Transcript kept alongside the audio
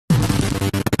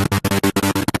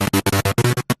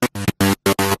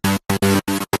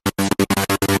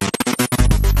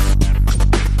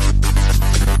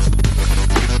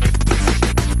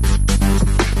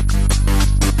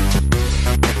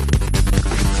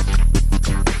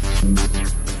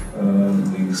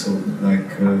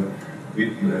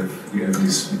you have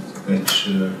this patch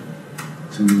to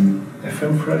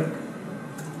FM freq.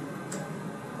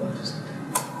 What is it?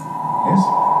 Yes,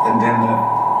 and then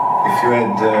if you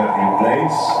add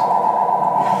replace,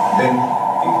 then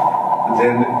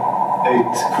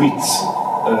it quits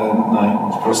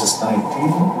process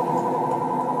 19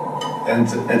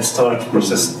 and start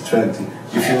process 20.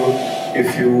 If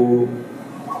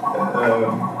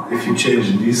you change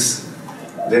this,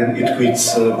 then it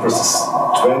quits process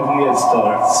 20 and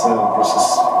starts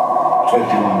process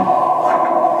 21.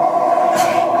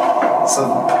 So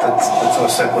that's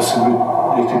also a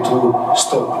possibility to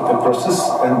stop a process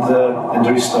and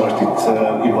restart it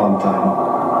in one time.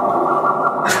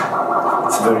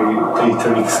 It's a very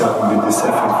electronic sound with this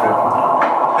FM freq.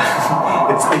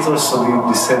 It's also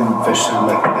the same fashion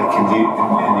like in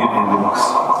Linux.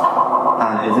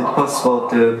 Is it possible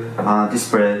to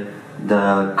display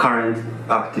the current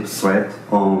active thread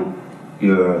on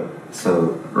your,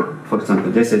 so for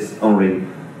example this is only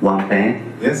one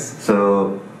pane? Yes.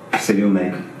 So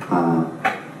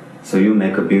you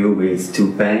make a view with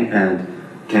two panes, and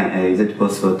is it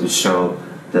possible to show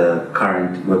the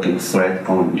current working thread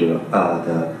on your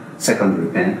the secondary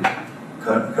pane?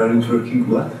 Current working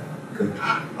what? Good.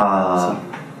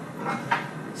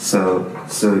 So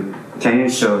can you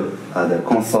show the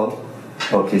console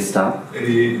of this stuff?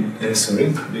 Sorry. Yes.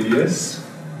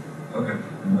 Okay.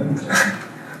 Moment.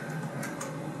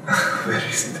 Where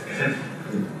is it?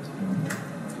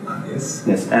 Yes.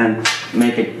 Yes, and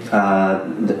make it yeah.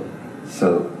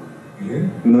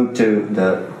 move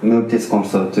this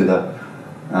console to the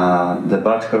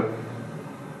vertical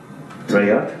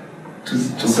layout.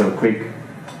 So quick.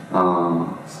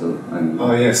 Oh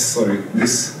yes, sorry.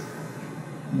 This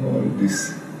or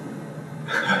this.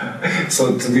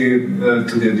 So to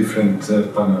the different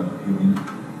panel, you mean?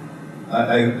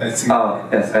 I think. Oh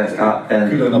yes, and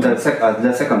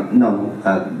the second no.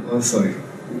 Oh sorry.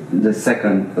 The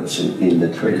second option in the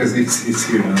tree. Because it's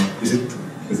here now. Is it?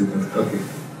 Is it not? Okay.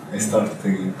 I started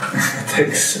again.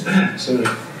 Thanks. Sorry.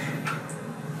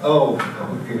 Oh,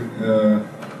 okay.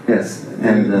 Yes,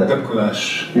 and the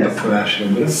collage. Yes. The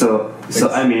collage. So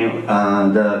I mean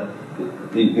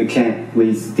you can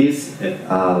with this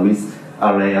with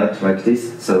a layout like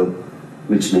this. So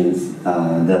which means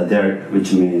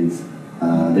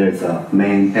there's a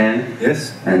main pane.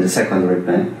 Yes. And the secondary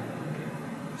pane.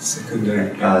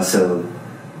 Secondary.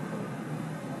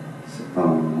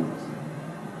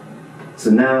 So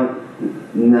now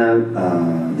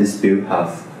this view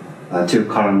has two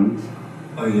columns.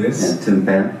 Oh yes. And two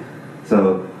panes.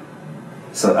 So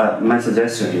my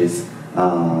suggestion is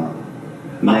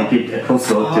make it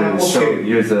possible to show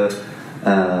user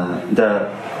the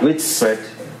which thread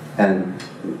and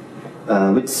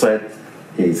which thread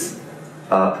is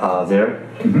there.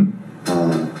 Mm-hmm.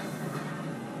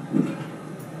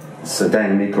 So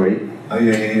dynamically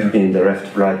in the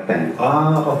left-right pane.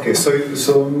 Okay.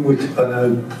 So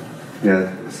multi-panel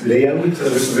layout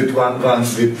with one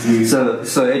with the.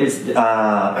 So it is.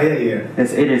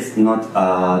 Yes, it is not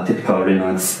a typical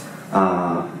Linux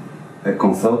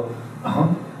console.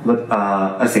 But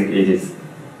I think it is.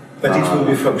 But it will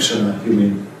be functional. You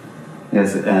mean?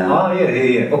 Yes.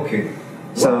 Okay.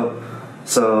 So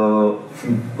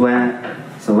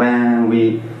when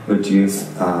we would use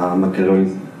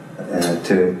Makkeróni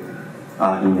to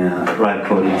in a live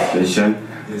coding situation,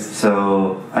 yes.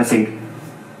 So I think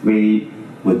we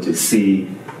would see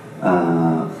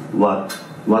what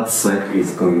thread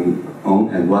is going on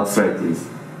and what thread is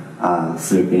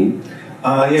sleeping.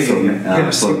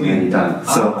 So many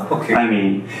times. So okay. I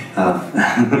mean,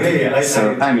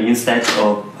 I mean instead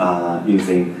of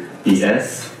using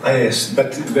ES. Yes,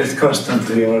 but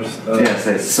constantly or.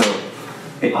 Yes. So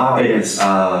it is.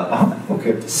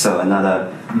 Okay. So another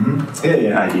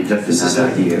idea, just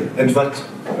another idea. And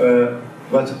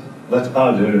what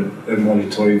other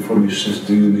monitoring information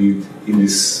do you need in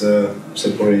this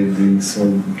separating?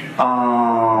 So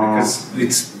because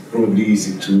it's probably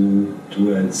easy to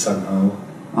add somehow.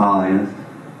 Yes.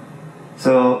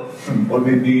 So or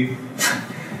maybe.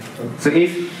 so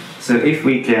if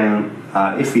we can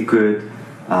if we could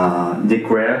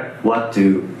declare what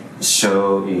to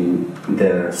show in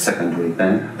the secondary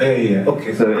pane.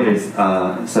 Okay. So it is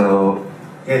I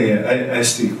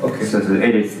see. Okay. So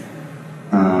it is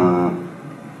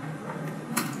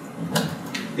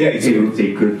it's it would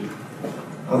be good.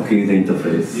 Okay, the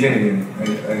interface.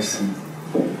 I see.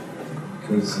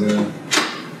 Because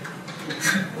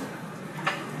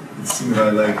it's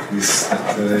similar like this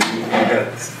that you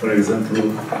get, for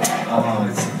example.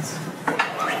 It's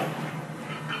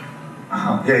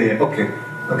not. Okay.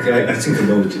 I think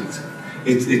about it.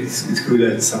 it could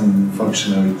add some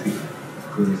functionality.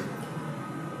 Could.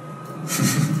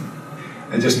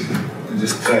 I just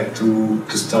tried to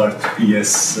start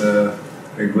PS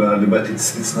regularly, but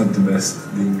it's not the best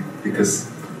thing because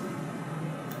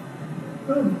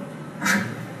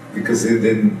because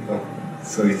then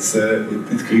so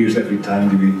it clears every time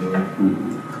the window.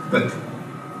 But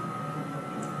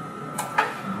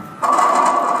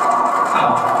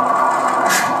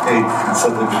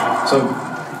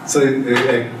so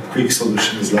a quick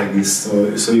solution is like this.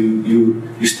 So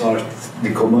you start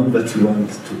the command that you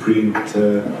want to print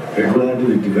regularly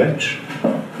with the wedge,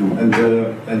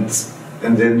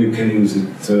 and then you can use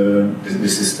it the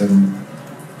system.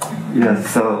 Yeah.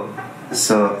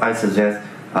 So I suggest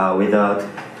without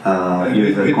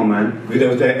use the command.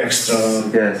 Without the extra.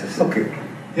 Yes. Okay.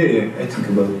 Yeah. I think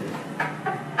about it.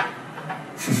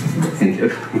 Thank you.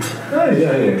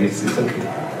 Yeah. It's okay.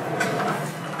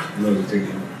 No, thank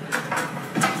you.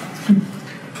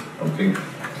 Okay.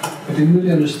 I didn't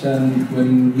really understand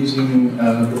when using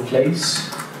replace.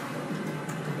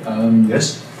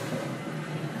 Yes.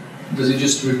 Does it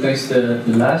just replace the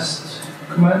last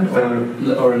command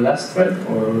or last thread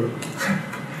or?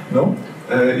 No.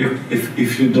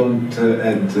 If you don't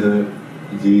add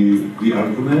the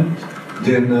argument,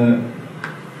 then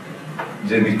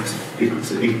it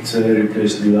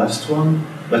replaces the last one.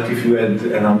 But if you add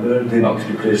a number, then it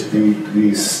replaces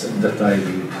that ID.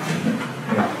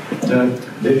 Yeah.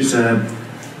 There is a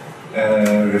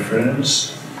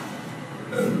reference,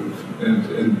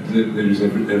 and there is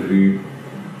every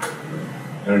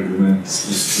argument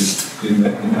just in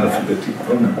alphabetic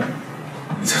form.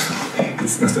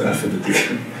 It's not alphabetic,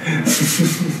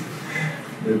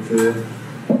 but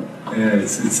yeah,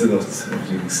 it's a lot of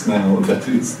things now. But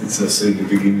it's also in the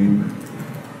beginning.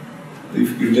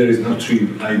 If there is not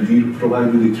read ID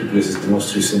provided, it replaces the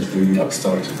most recently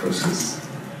started process.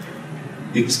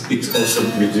 It's also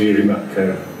with the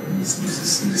remarker. This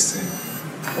is the same.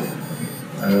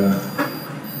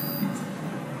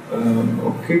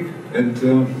 Okay, and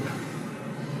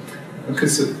okay.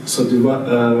 So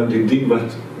the thing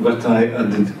what I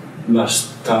added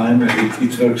last time,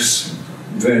 it works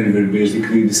very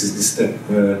basically. This is the step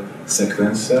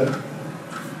sequencer.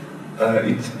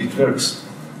 It works.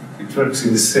 It works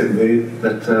in the same way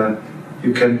that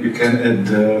you can add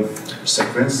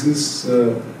sequences.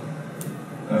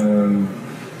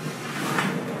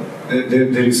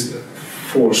 There is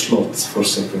 4 slots for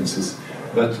sequences,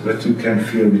 but you can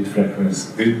fill with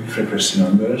frequency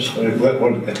numbers, or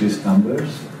at least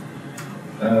numbers,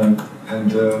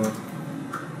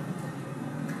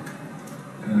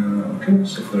 okay.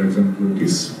 So for example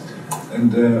this,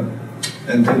 and then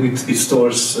it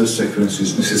stores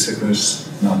sequences. This is sequence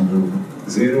number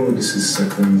 0. This is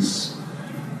sequence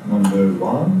number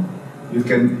 1. You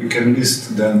can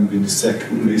list them with the sec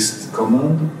list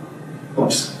command.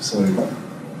 Oops, sorry.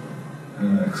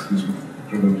 Excuse me.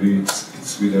 Probably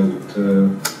it's without.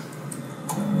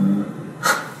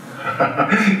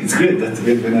 It's great that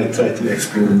when I try to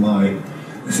explore my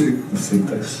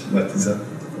syntax, what is that?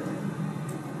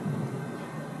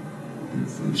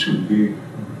 It should be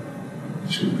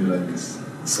like this.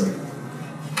 Sorry.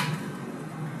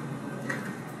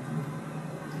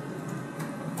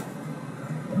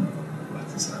 What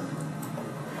is that?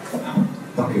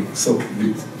 Okay, so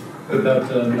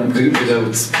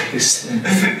without space.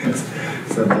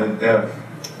 So yeah,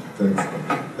 thanks.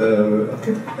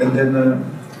 Okay, and then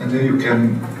you can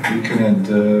add.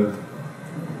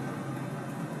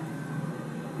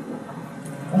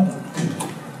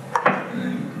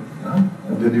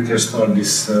 And then you can start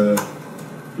this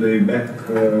playback.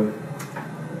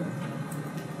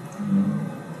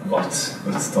 What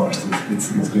started?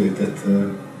 It's great that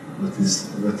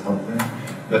what happened.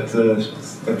 But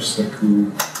step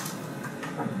seku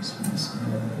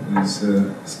is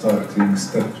starting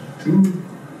step 2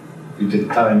 with the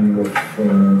timing of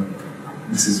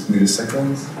this is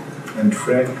milliseconds, and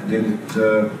freq. Then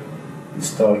it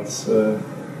starts.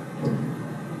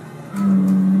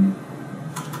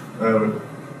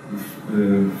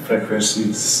 Frequency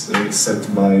is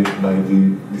set by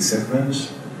the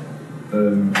sequence.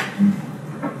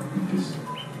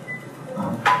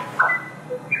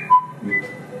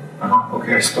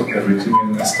 Okay, I stopped everything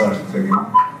and I started again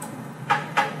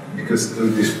because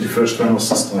the first one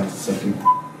also started setting.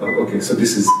 Okay, so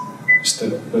this is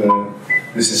step.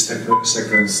 This is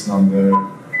sequence number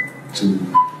 2.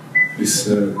 This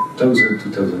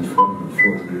 2004.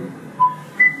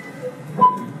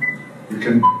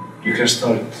 You can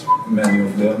start many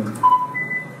of them,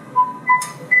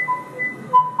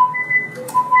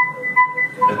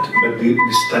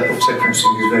 this type of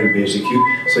sequencing is very basic.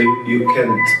 You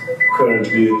can't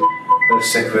currently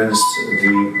sequence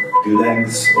the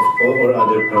lengths or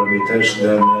other parameters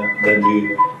than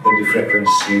the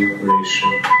frequency ratio.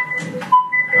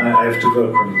 I have to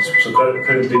work on it. So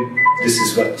currently, this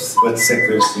is what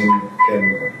sequencing can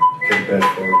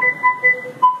perform.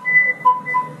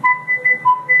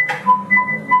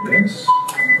 Yes.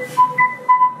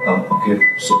 Oh, okay,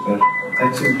 super. I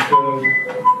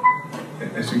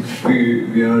think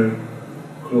we are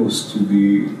close to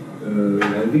the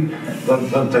ready.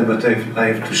 One time, but I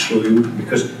have to show you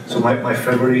because my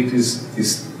favorite is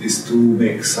to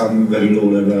make some very low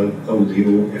level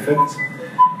audio effects,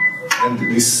 and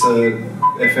these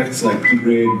effects like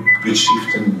degrade, pitch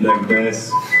shift, and black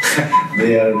bass,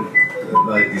 they are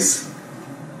like this.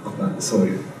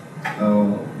 Sorry,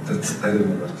 that's I don't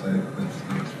know what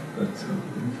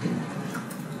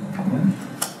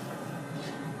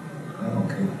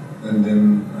okay, and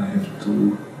then I have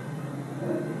to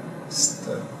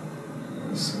start.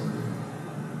 Sorry.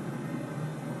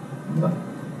 No.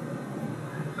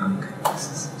 Okay, this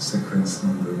is sequence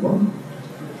number 1,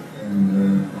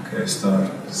 and okay, I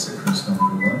start sequence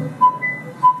number 1.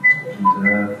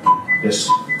 And yes,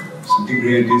 so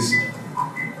degrade is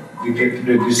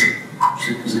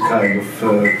a kind of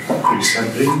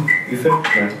resampling effect,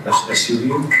 like as you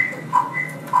did.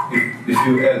 If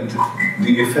you add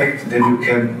the effect, then you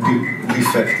can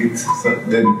defect it, so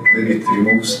then it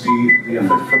removes the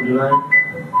effect from the line.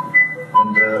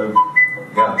 And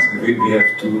yeah, so we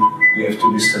have to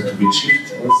listen to pitch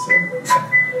shift also.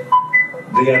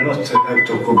 They are not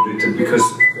auto-completed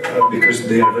because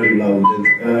they are very loud, and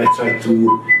I try to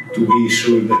be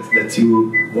sure that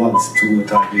you want to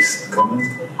type this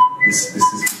command. This is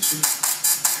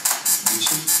pitch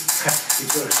shift. It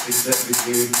works with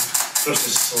the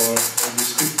processor and the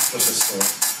script processor.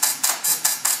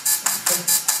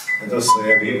 And also,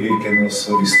 yeah, we can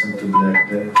also listen to black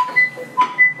there.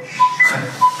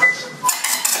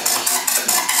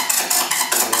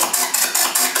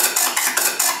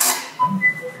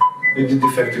 With the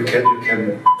defect, you can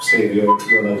save your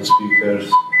loudspeakers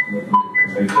in the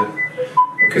computer.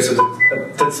 Okay, so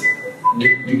that's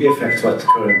the effect what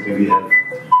currently we have.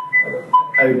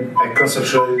 I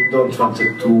conceptually don't want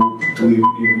it to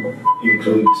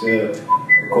include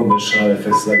conventional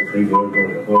effects like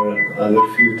reverb or other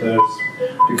filters,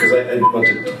 because I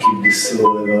wanted to keep this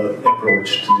low-level approach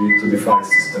to the file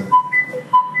system.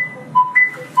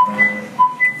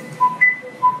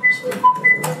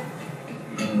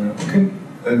 Okay,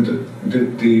 and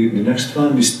the next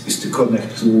one is to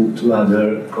connect to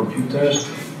other computers.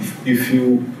 If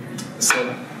you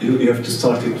have to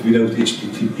start it without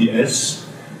HTTPS.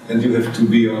 And you have to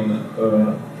be on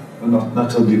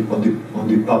not on the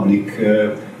public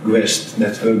Guest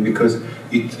network, because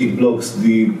it blocks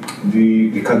the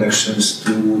connections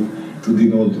to the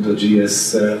Node.js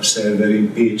server in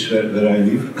Pécs where I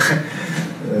live.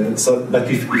 But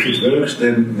if it works,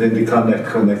 then the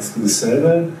connects to the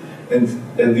server, and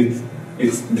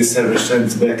the server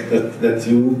sends back that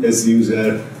you as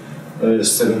user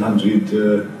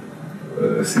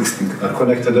 760 are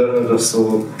connected, and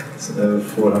also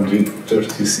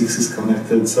 436 is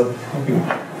connected. So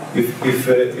if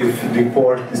the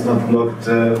port is not blocked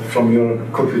from your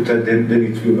computer, then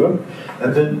it will work,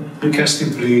 and then you can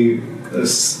simply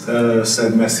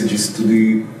send messages to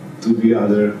the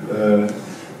other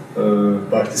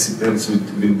participants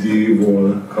with the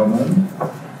wall command.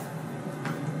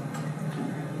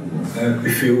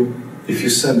 If you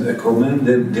send a command,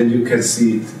 then you can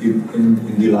see it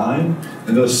in the line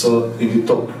and also in the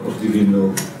top of the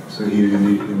window. So here in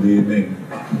the name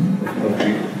of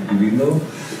the window,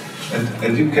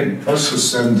 and you can also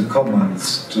send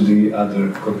commands to the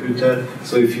other computer.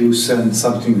 So if you send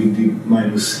something with the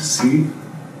 -C,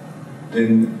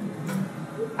 then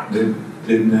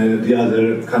the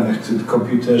other connected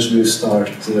computers will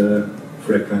start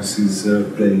frequencies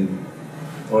playing.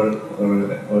 Or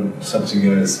something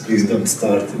else. Please don't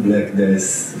start black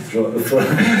death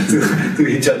to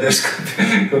each other's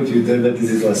computer, but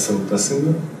this is also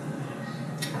possible.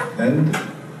 And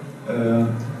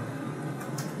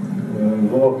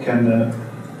WoW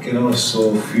can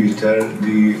also filter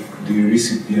the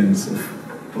recipients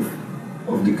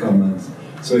of the commands.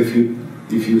 So if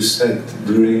you set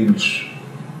the range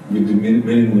with the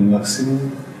minimum and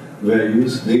maximum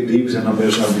values, the user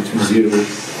numbers are between 0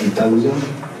 and 1000.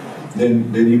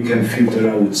 Then you can filter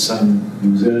out some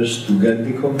users to get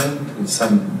the command, and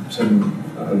some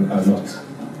are not.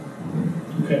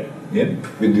 Okay. Yeah,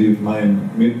 with the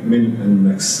min and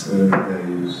max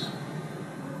values.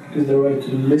 Is there a way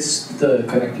to list the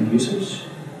connected users?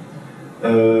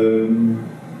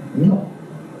 No.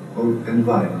 And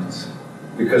why not?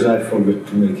 Because I forgot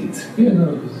to make it. Yeah,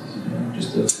 no,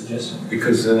 just a suggestion.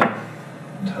 Because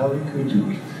how can we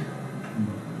do it?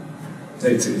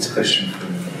 It's a question for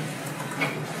me.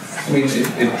 I mean,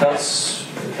 it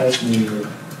tells me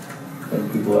when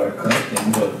people are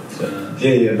connecting, but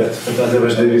but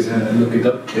otherwise there is look it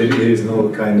up. There is no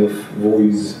kind of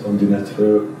voice on the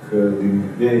network.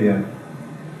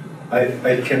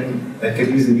 I can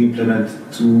easily implement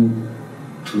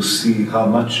to see how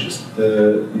much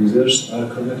the users are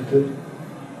connected,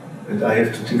 and I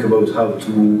have to think about how to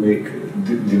make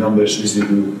the numbers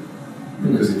visible,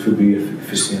 because it will be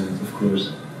efficient, of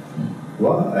course.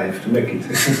 Well, I have to make it,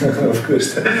 of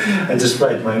course. I just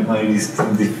write my list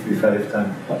if I have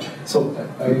time. So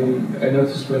I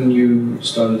noticed when you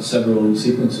started several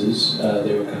sequences,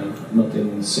 they were kind of not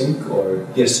in sync, or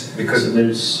yes, because so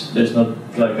there's not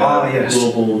like a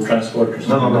global transport or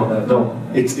something like that. No.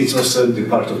 It's also the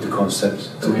part of the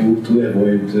concept to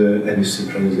avoid any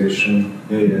synchronization.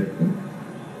 Yeah.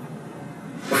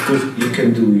 Of course, you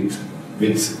can do it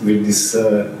with this.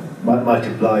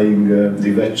 Multiplying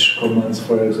the wedge commands,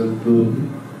 for example,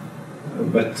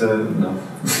 but no,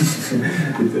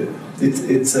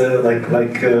 it's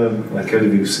like a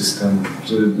living system,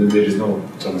 so there is no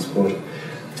transport.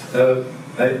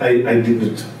 I did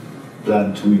not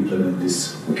plan to implement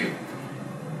this.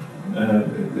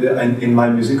 And in my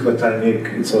music, what I make,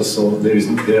 it's also there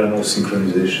are no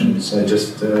synchronizations. So I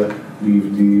just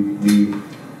leave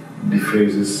the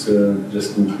phrases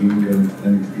just looping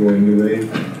and going away.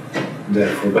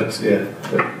 Therefore, but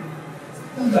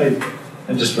I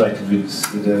just write it with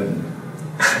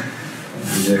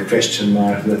a question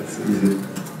mark that is a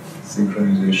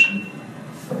synchronization.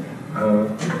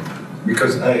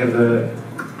 Because I have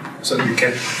so the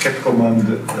cat command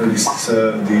lists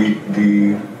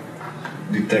the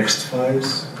text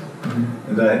files,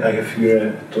 and I have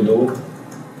here todo.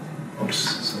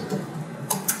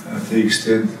 TXT,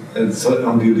 and so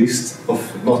on the list of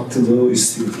not to do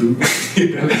is thinking.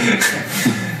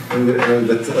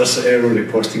 But also error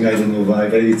reporting, I don't know why,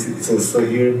 but it's also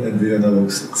here, and the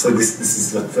analogs. So this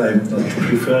is what I not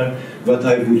prefer. What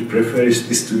I would prefer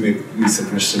is to make this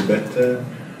sequencer better.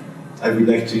 I would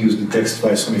like to use the text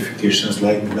file sonifications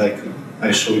like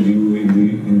I showed you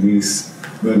in this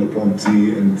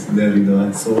Merleau-Ponty and Derrida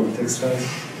and so on text files.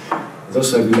 But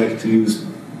also I would like to use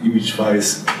image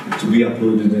files to be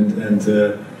uploaded and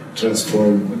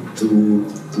transformed to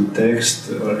text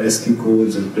or ASCII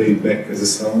codes and played back as a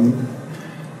sound.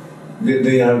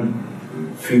 They are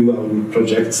few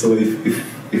projects, so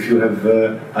if you have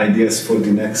ideas for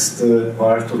the next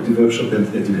part of the workshop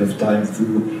and you have time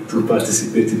to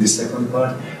participate in the second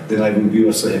part, then I will be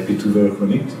also happy to work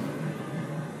on it.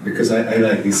 Because I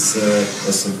like this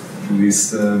also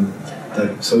this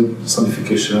type. So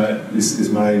sonification is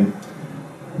my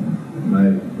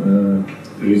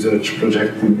research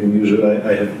project. In usual,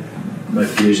 I have my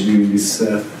PhD in this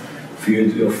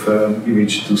field of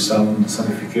image to sound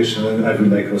sonification, and I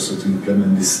would like also to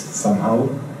implement this somehow.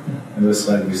 And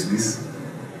also like with this,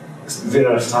 there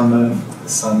are some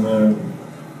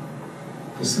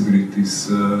possibilities.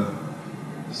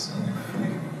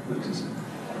 What is it?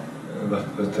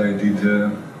 But I did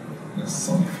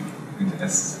sonify with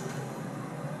S.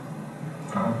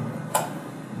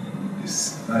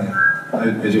 This.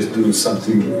 I just do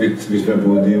something with web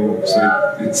audio, so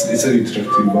it's an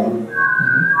interactive one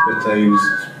that I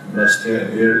used last year.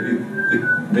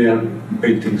 They are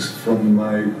paintings from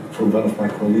one of my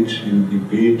college in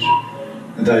Pécs,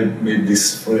 and I made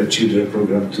this for a children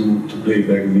program to play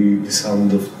back the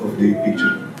sound of the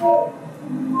pictures.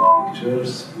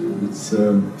 It's,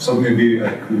 so maybe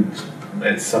I could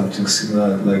add something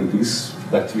similar like this,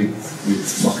 but with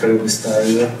Makkeróni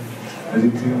style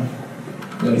editing.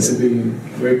 Yeah, it would be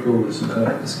very cool with some kind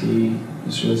of ASCII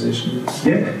visualization.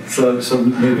 Yeah, so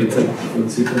maybe with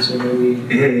sequencer, maybe.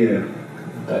 Yeah.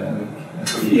 Dynamic.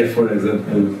 Yeah, for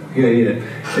example. Yeah.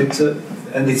 It's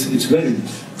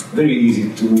very easy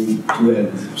to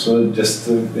add. So just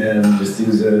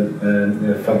use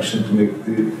a function to make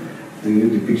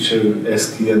the picture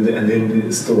ASCII and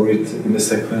then store it in a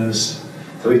sequence.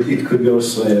 So it could be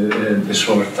also a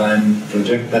short time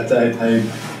project, but I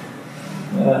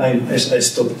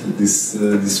stopped this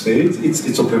way.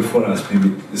 It's open for us,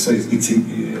 maybe. So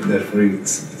therefore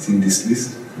it's in this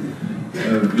list.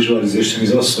 Visualization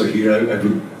is also here.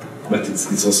 But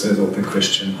it's also an open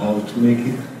question how to make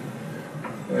it.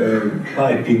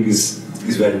 Piping is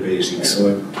very basic,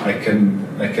 so I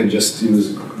can just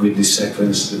use with this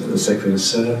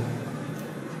sequencer,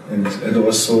 and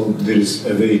also there is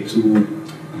a way to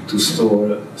to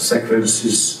store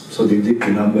sequences, so the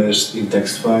numbers in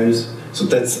text files. So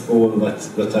that's all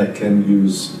what I can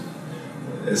use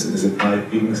as a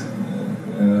piping.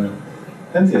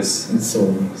 And yes, and so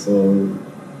on. So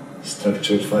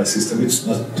structured file system, it's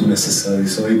not too necessary.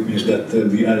 So it means that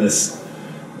the ls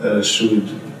should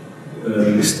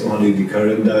list only the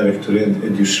current directory,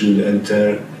 and you should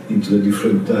enter into a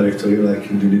different directory like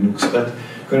in the Linux. But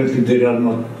currently there are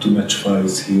not too much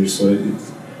files here, so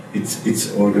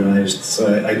it's organized.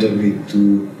 So I don't need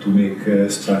to make a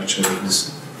structure of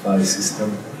this file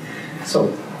system.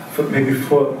 So maybe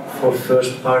for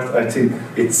first part, I think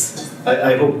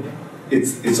I hope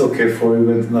it's okay for you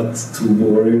and not too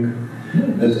boring.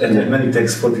 And many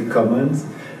thanks for the comments.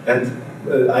 And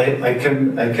I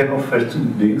can offer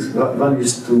two things. One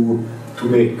is to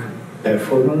make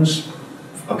performance,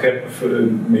 okay,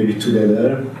 maybe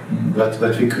together, but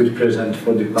we could present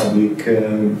for the public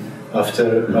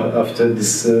after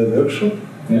this workshop.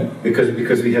 Yeah.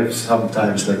 Because we have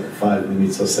sometimes like 5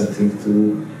 minutes or something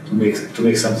to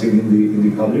make something in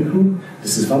the public room.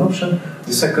 This is one option.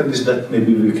 The second is that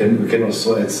maybe we can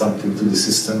also add something to the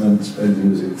system and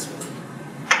use it.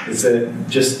 It's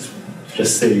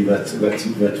just say what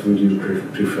would you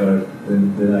prefer,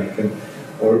 then I can,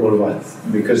 or what,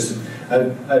 because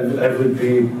I would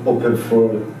be open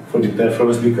for the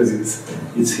performance because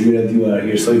it's here and you are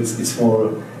here, so it's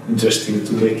more interesting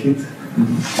to make it.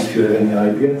 If you have any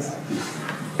ideas,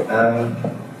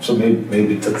 so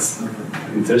maybe that's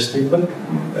interesting, but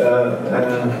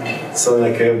so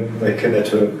like a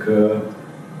network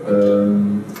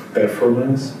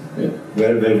performance. Yeah.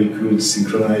 Where we could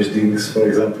synchronize things, for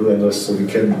example, and also we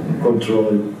can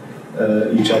control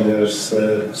each other's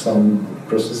sound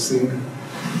processing.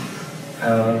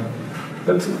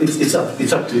 But it's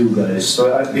up to you guys.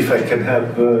 So if I can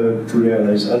help to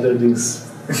realize other things.